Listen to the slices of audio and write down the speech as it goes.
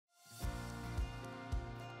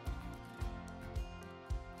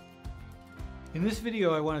In this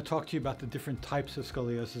video, I want to talk to you about the different types of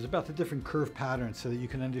scoliosis, about the different curve patterns so that you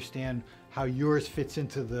can understand how yours fits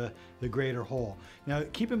into the greater whole. Now,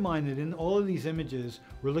 keep in mind that in all of these images,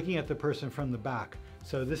 we're looking at the person from the back.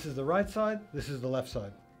 So this is the right side, this is the left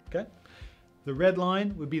side, okay? The red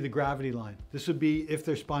line would be the gravity line. This would be if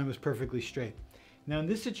their spine was perfectly straight. Now, in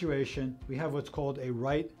this situation, we have what's called a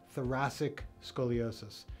right thoracic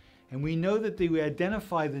scoliosis. And we know that we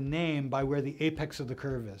identify the name by where the apex of the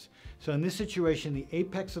curve is. So in this situation, the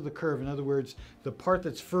apex of the curve, in other words, the part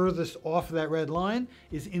that's furthest off that red line,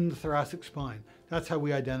 is in the thoracic spine. That's how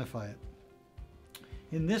we identify it.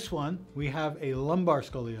 In this one, we have a lumbar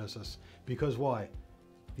scoliosis. Because why?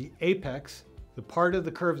 The apex, the part of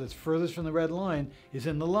the curve that's furthest from the red line, is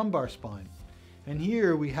in the lumbar spine. And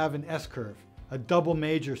here we have an S curve, a double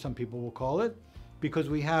major, some people will call it, because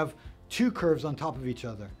we have two curves on top of each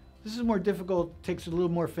other. This is more difficult, takes a little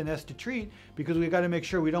more finesse to treat because we've got to make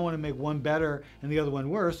sure we don't want to make one better and the other one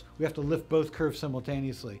worse. We have to lift both curves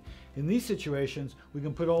simultaneously. In these situations, we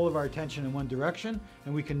can put all of our attention in one direction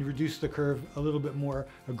and we can reduce the curve a little bit more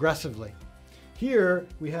aggressively. Here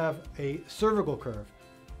we have a cervical curve.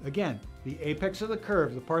 Again, the apex of the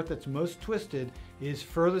curve, the part that's most twisted, is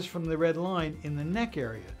furthest from the red line in the neck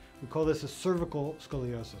area. We call this a cervical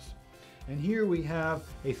scoliosis. And here we have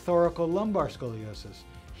a thoracolumbar scoliosis.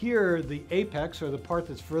 Here, the apex, or the part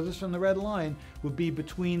that's furthest from the red line, would be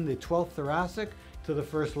between the 12th thoracic to the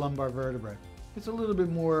first lumbar vertebrae. It's a little bit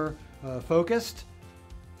more focused.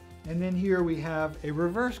 And then here we have a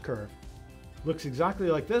reverse curve. Looks exactly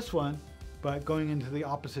like this one, but going into the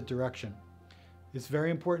opposite direction. It's very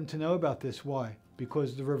important to know about this. Why?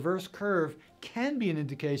 Because the reverse curve can be an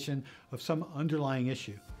indication of some underlying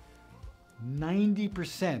issue.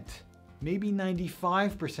 90%, maybe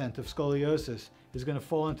 95% of scoliosis is going to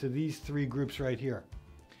fall into these three groups right here.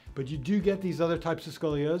 But you do get these other types of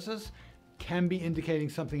scoliosis, can be indicating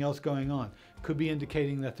something else going on. Could be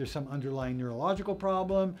indicating that there's some underlying neurological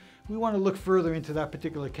problem. We want to look further into that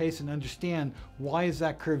particular case and understand why is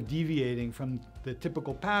that curve deviating from the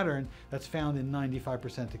typical pattern that's found in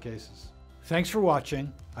 95% of cases. Thanks for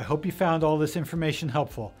watching. I hope you found all this information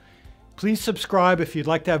helpful. Please subscribe if you'd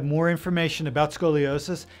like to have more information about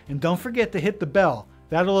scoliosis, and don't forget to hit the bell.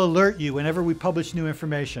 That'll alert you whenever we publish new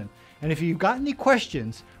information. And if you've got any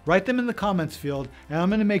questions, write them in the comments field, and I'm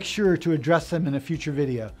going to make sure to address them in a future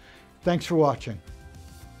video. Thanks for watching.